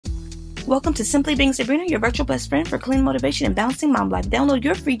Welcome to Simply Being Sabrina, your virtual best friend for clean motivation and balancing mom life. Download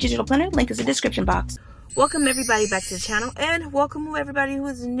your free digital planner. Link is in the description box. Welcome everybody back to the channel, and welcome everybody who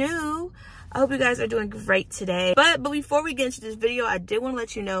is new. I hope you guys are doing great today. But before we get into this video, I did want to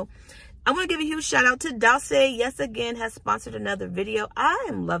let you know, I want to give a huge shout out to Dossier. Yes, again, has sponsored another video. I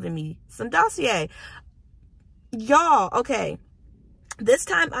am loving me some Dossier. Y'all, okay. This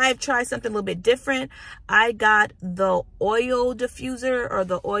time I've tried something a little bit different. I got the oil diffuser or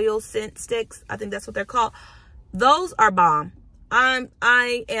the oil scent sticks. I think that's what they're called. Those are bomb.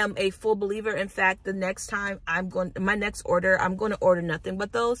 I am a full believer. In fact, the next time my next order, I'm going to order nothing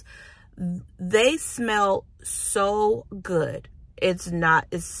but those. They smell so good. It's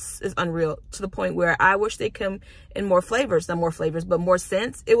unreal, to the point where I wish they come in more flavors, not more flavors, but more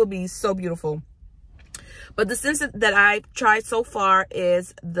scents. It would be so beautiful. But the scent that I've tried so far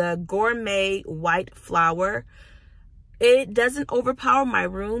is the Gourmet White Flower. It doesn't overpower my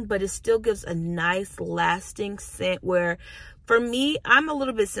room, but it still gives a nice lasting scent where, for me, I'm a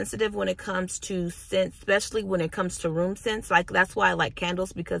little bit sensitive when it comes to scents, especially when it comes to room scents. Like, that's why I like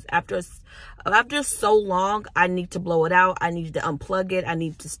candles, because after so long, I need to blow it out. I need to unplug it.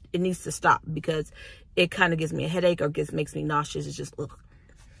 It needs to stop, because it kind of gives me a headache or makes me nauseous. It's just, ugh.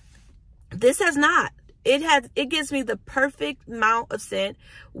 This has not. It gives me the perfect amount of scent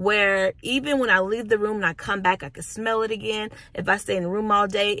where even when I leave the room and I come back, I can smell it again. If I stay in the room all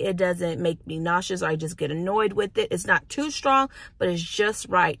day, it doesn't make me nauseous or I just get annoyed with it. It's not too strong, but it's just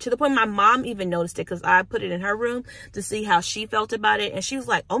right. To the point my mom even noticed it, because I put it in her room to see how she felt about it. And she was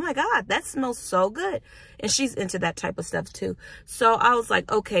like, oh my God, that smells so good. And she's into that type of stuff too. So I was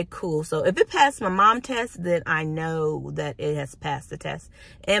like, okay, cool. So if it passed my mom test, then I know that it has passed the test.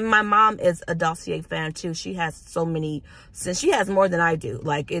 And my mom is a Dossier fan too. She has so many, since she has more than I do.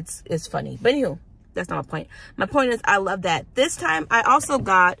 Like, it's funny. But anywho, that's not my point. My point is, I love that. This time I also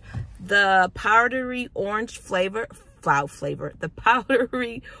got the powdery orange flavor, the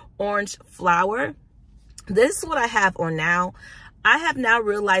powdery orange flower. This is what I have on now. I have now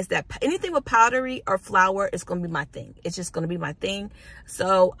realized that anything with powdery or flower is going to be my thing. It's just going to be my thing.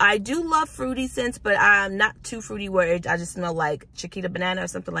 So I do love fruity scents, but I'm not too fruity where I just smell like Chiquita banana or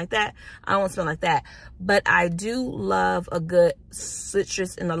something like that. I don't smell like that. But I do love a good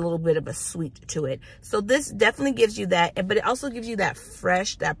citrus and a little bit of a sweet to it. So this definitely gives you that. But it also gives you that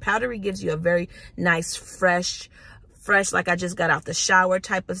fresh, that powdery gives you a very nice, fresh, like I just got out the shower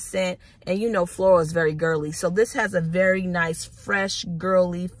type of scent. And you know, floral is very girly. So this has a very nice, fresh,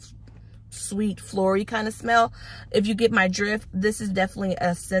 girly, sweet, floral kind of smell. If you get my drift, this is definitely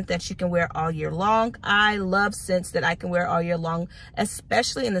a scent that you can wear all year long. I love scents that I can wear all year long,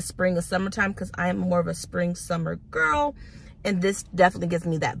 especially in the spring and summertime, because I am more of a spring, summer girl. And this definitely gives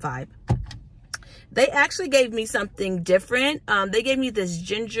me that vibe. They actually gave me something different. They gave me this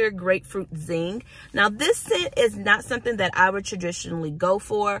ginger grapefruit zing. Now, this scent is not something that I would traditionally go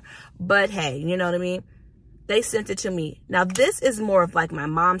for, but hey, you know what I mean? They sent it to me. Now, this is more of like my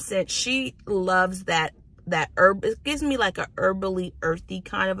mom's scent. She loves that herb. It gives me like a herbally, earthy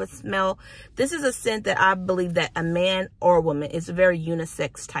kind of a smell. This is a scent that I believe that a man or a woman, is a very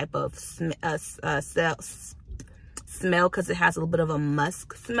unisex type of smell, because it has a little bit of a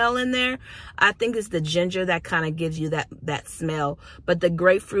musk smell in there. I think it's the ginger that kind of gives you that smell, but the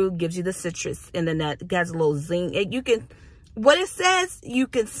grapefruit gives you the citrus, and then that has a little zing. What it says, you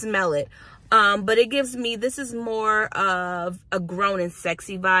can smell it. But it gives me, this is more of a grown and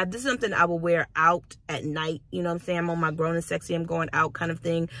sexy vibe. This is something I will wear out at night. You know what I'm saying? I'm on my grown and sexy, I'm going out kind of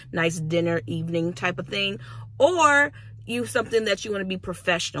thing. Nice dinner, evening type of thing. Or something that you want to be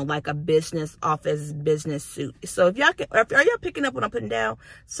professional, like a business office, business suit. So if y'all are y'all picking up what I'm putting down?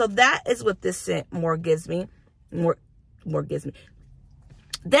 So that is what this scent more gives me. More gives me.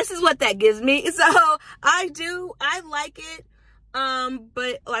 This is what that gives me. So I like it.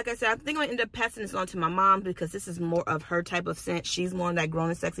 But like I said, I think I'm gonna end up passing this on to my mom, because this is more of her type of scent. She's more of that grown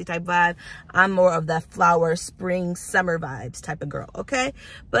and sexy type vibe. I'm more of that flower, spring, summer vibes type of girl, okay?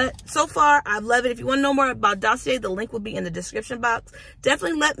 But so far, I love it. If you want to know more about Dossier, the link will be in the description box.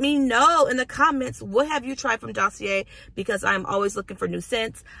 Definitely let me know in the comments, what have you tried from Dossier, because I'm always looking for new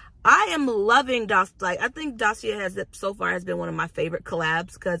scents. I am loving Dossier. Like, I think Dossier so far has been one of my favorite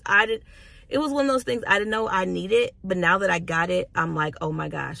collabs, because it was one of those things I didn't know I needed, but now that I got it, I'm like, oh my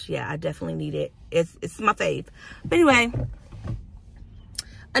gosh, yeah, I definitely need it. It's my fave. But anyway,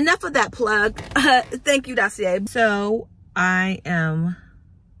 enough of that plug. Thank you, Dossier. So I am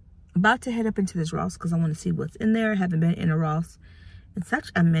about to head up into this Ross, because I want to see what's in there. I haven't been in a Ross in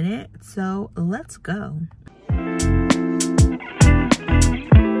such a minute, so let's go.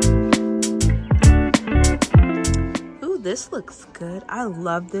 this looks good. I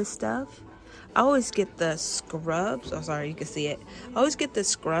love this stuff. I always get the scrubs. Oh, sorry, you can see it. I always get the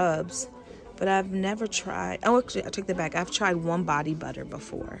scrubs, but I've never tried. Oh, actually, I take that back. I've tried one body butter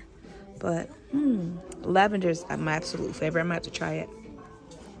before, but lavender is my absolute favorite. I might have to try it.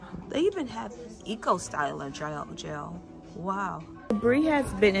 They even have Eco Styler gel. Wow. Bree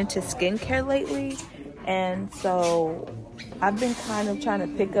has been into skincare lately, and so I've been kind of trying to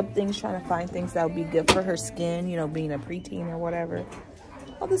pick up things, trying to find things that would be good for her skin, you know, being a preteen or whatever.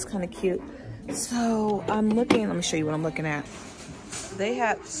 Oh, this is kind of cute. So I'm looking, let me show you what I'm looking at. They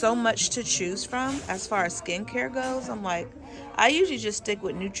have so much to choose from as far as skincare goes. I'm like, I usually just stick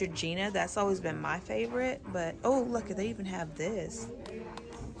with Neutrogena. That's always been my favorite. But, oh, look, they even have this.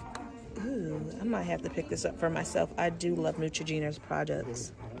 Ooh, I might have to pick this up for myself. I do love Neutrogena's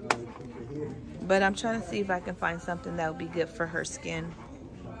products. But I'm trying to see if I can find something that would be good for her skin.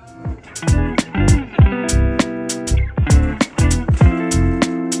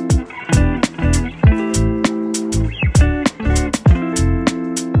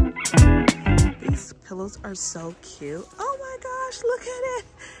 These pillows are so cute. Oh my gosh, look at it.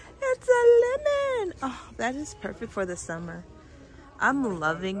 It's a lemon. Oh, that is perfect for the summer. I'm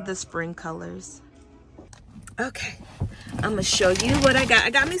loving the spring colors. Okay, I'm gonna show you what I got.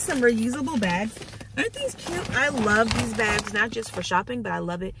 I got me some reusable bags. Aren't these cute? I love these bags, not just for shopping, but I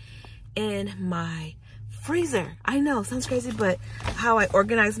love it in my freezer. I know, sounds crazy, but how I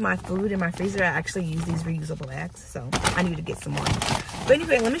organize my food in my freezer, I actually use these reusable bags, so I need to get some more. But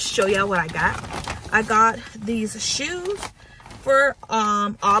anyway, let me show y'all what I got. I got these shoes for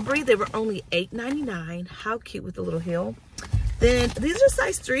Aubrey. They were only $8.99. How cute with the little heel. Then these are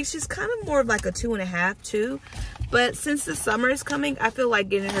size 3. She's kind of more of like a 2.5 too. But since the summer is coming, I feel like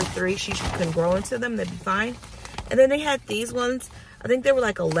getting her 3, she can grow into them. They'd be fine. And then they had these ones. I think they were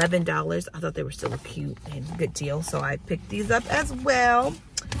like $11. I thought they were still a cute and good deal, so I picked these up as well.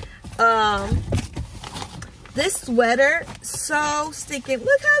 This sweater, so stinking.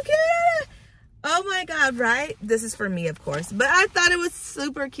 Look how cute. Oh my God, right? This is for me, of course. But I thought it was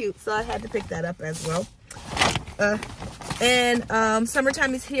super cute, so I had to pick that up as well.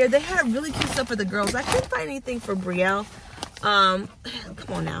 Summertime is here. They had really cute stuff for the girls. I couldn't find anything for Brielle. Come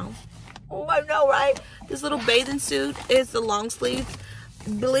on now. Oh, I know, right? This little bathing suit is the long sleeve.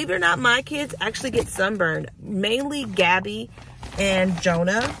 Believe it or not, my kids actually get sunburned. Mainly Gabby and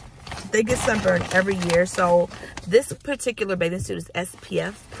Jonah. They get sunburned every year. So this particular bathing suit is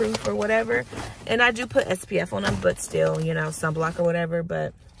SPF proof or whatever. And I do put SPF on them, but still, you know, sunblock or whatever.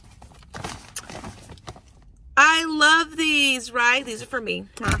 But I love these, right? These are for me.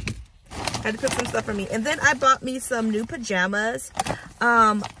 Huh? I had to put some stuff for me. And then I bought me some new pajamas.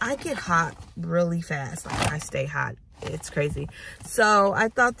 I get hot really fast. Like, I stay hot. It's crazy. So I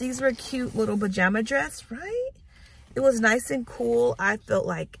thought these were a cute little pajama dress, right? It was nice and cool. I felt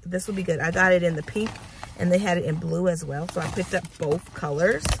like this would be good. I got it in the pink and they had it in blue as well. So I picked up both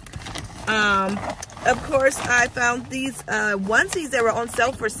colors. Of course, I found these onesies that were on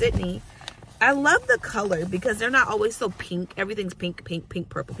sale for Sydney. I love the color because they're not always so pink. Everything's pink, pink, pink,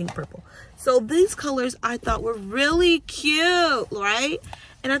 purple, pink, purple. So these colors I thought were really cute, right?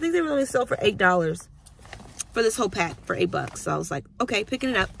 And I think they were only sold for $8 for this whole pack for $8. So I was like, okay, picking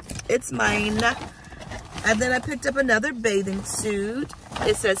it up. It's mine. And then I picked up another bathing suit.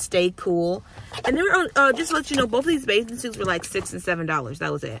 It says stay cool. And they were on, just to let you know, both of these bathing suits were like $6 and $7.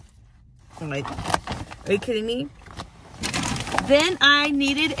 That was it. I'm like, are you kidding me? Then I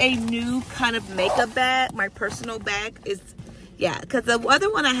needed a new kind of makeup bag. My personal bag is, yeah, because the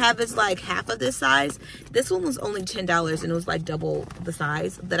other one I have is like half of this size. This one was only $10 and it was like double the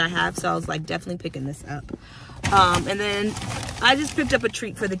size that I have. So I was like definitely picking this up. And then I just picked up a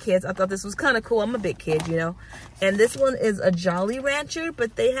treat for the kids. I thought this was kind of cool. I'm a big kid, you know. And this one is a Jolly Rancher,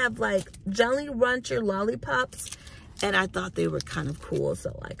 but they have like Jolly Rancher lollipops. And I thought they were kind of cool,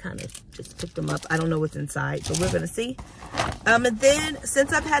 so I kind of just picked them up. I don't know what's inside, but we're going to see. And then,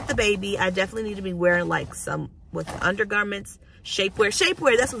 since I've had the baby, I definitely need to be wearing, like, some, with undergarments, shapewear.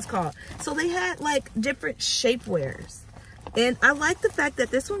 Shapewear, that's what it's called. So they had, like, different shapewears. And I like the fact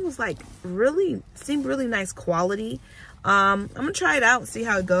that this one was, like, really, seemed really nice quality. I'm going to try it out and see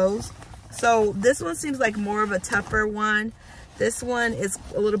how it goes. So this one seems like more of a tougher one. This one is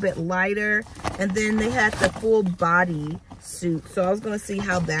a little bit lighter. And then they had the full body suit. So I was going to see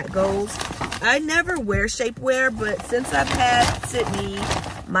how that goes. I never wear shapewear, but since I've had Sydney,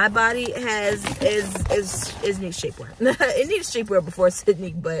 my body is needs shapewear. It needs shapewear before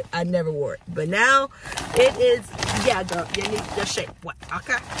Sydney, but I never wore it. But now it is, yeah, girl, you need the shapewear,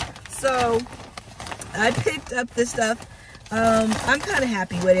 okay? So I picked up this stuff I'm kind of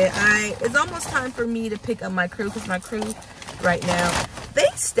happy with it. It's almost time for me to pick up my crew, because my crew right now, they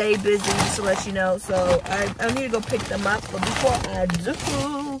stay busy, just to let you know. So I need to go pick them up. But before I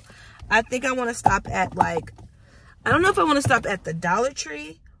do, I think I want to stop at, like, I don't know if I want to stop at the Dollar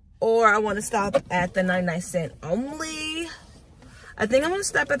Tree or I want to stop at the 99-cent only. I think I'm going to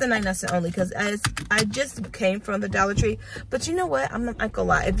stop at the 99-cent only, because I just came from the Dollar Tree. But you know what? I'm not going to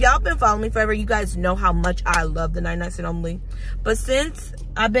lie. If y'all been following me forever, you guys know how much I love the 99-cent only. But since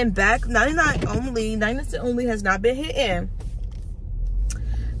I've been back, 99-cent only has not been hitting.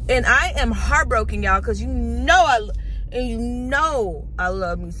 And I am heartbroken, y'all, because you know I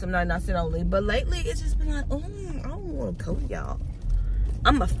love me some 99-cent only. But lately, it's just been like, oh, I don't want to go, y'all.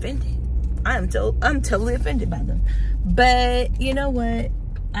 I'm offended. I'm totally offended by them. But you know what?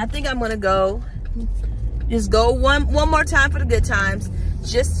 I think I'm gonna go. Just go one more time for the good times.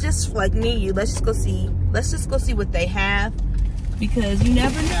 Just like me, you. Let's just go see what they have, because you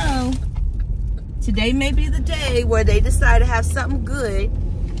never know. Today may be the day where they decide to have something good,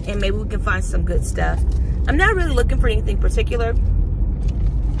 and maybe we can find some good stuff. I'm not really looking for anything particular,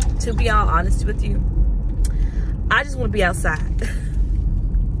 to be all honest with you. I just want to be outside.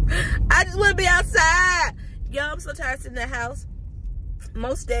 I just want to be outside. Yo, I'm so tired of sitting in the house.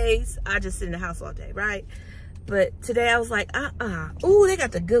 Most days, I just sit in the house all day, right? But today, I was like, Ooh, they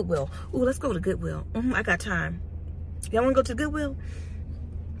got the Goodwill. Ooh, let's go to Goodwill. I got time. Y'all want to go to Goodwill?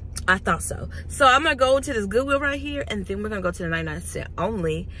 I thought so. So, I'm going to go to this Goodwill right here, and then we're going to go to the 99-cent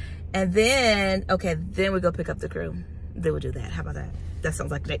only. And then, okay, then we go pick up the crew. Then we'll do that. How about that? That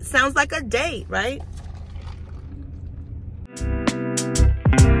sounds like a date. Sounds like a date, right?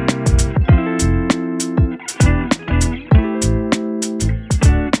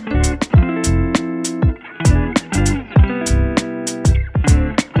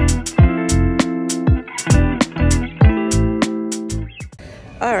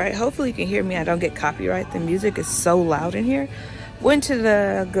 All right, hopefully you can hear me. I don't get copyright. The music is so loud in here. Went to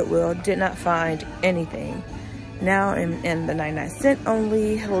the Goodwill, did not find anything. Now in the 99-cent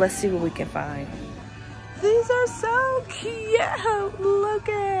only, let's see what we can find. These are so cute. Look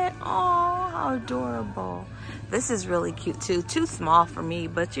at, oh, how adorable. This is really cute too. Too small for me,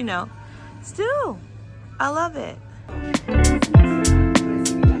 but you know, still, I love it.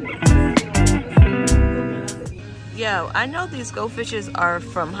 Yo, I know these goldfishes are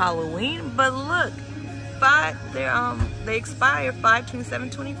from Halloween, but look, they expire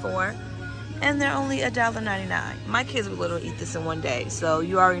 5/27/24, and they're only $1.99. My kids would literally eat this in one day, so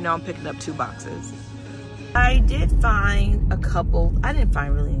you already know I'm picking up 2 boxes. I did find a couple. I didn't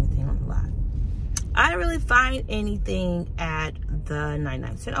find really anything on the lot. I didn't really find anything at the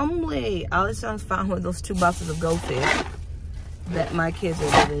 99-cent only. All I found were those 2 boxes of goldfish that my kids are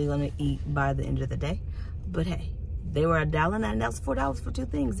literally gonna eat by the end of the day. But hey, they were $1.99. That was $4 for 2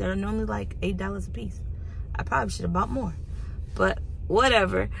 things. They're normally like $8 a piece. I probably should have bought more, but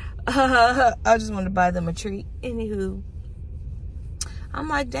whatever. I just wanted to buy them a treat. Anywho, I'm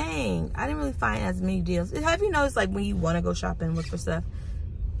like, dang, I didn't really find as many deals. Have you noticed, like, when you want to go shopping and look for stuff,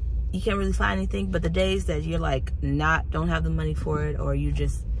 you can't really find anything, but the days that you're like don't have the money for it, or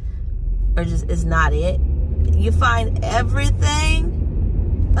just it's not it, you find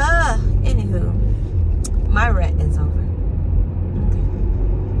everything. Anywho, my rant is over.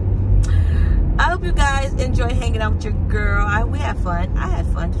 I hope you guys enjoy hanging out with your girl. We had fun. I had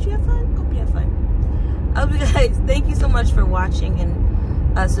fun. Did you have fun? Hope you had fun. I hope you guys, thank you so much for watching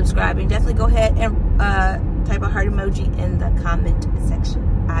and subscribing. Definitely go ahead and type a heart emoji in the comment section.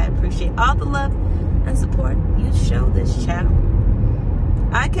 I appreciate all the love and support you show this channel.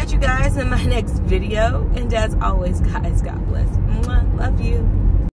 I'll catch you guys in my next video. And as always, guys, God bless. Mwah. Love you.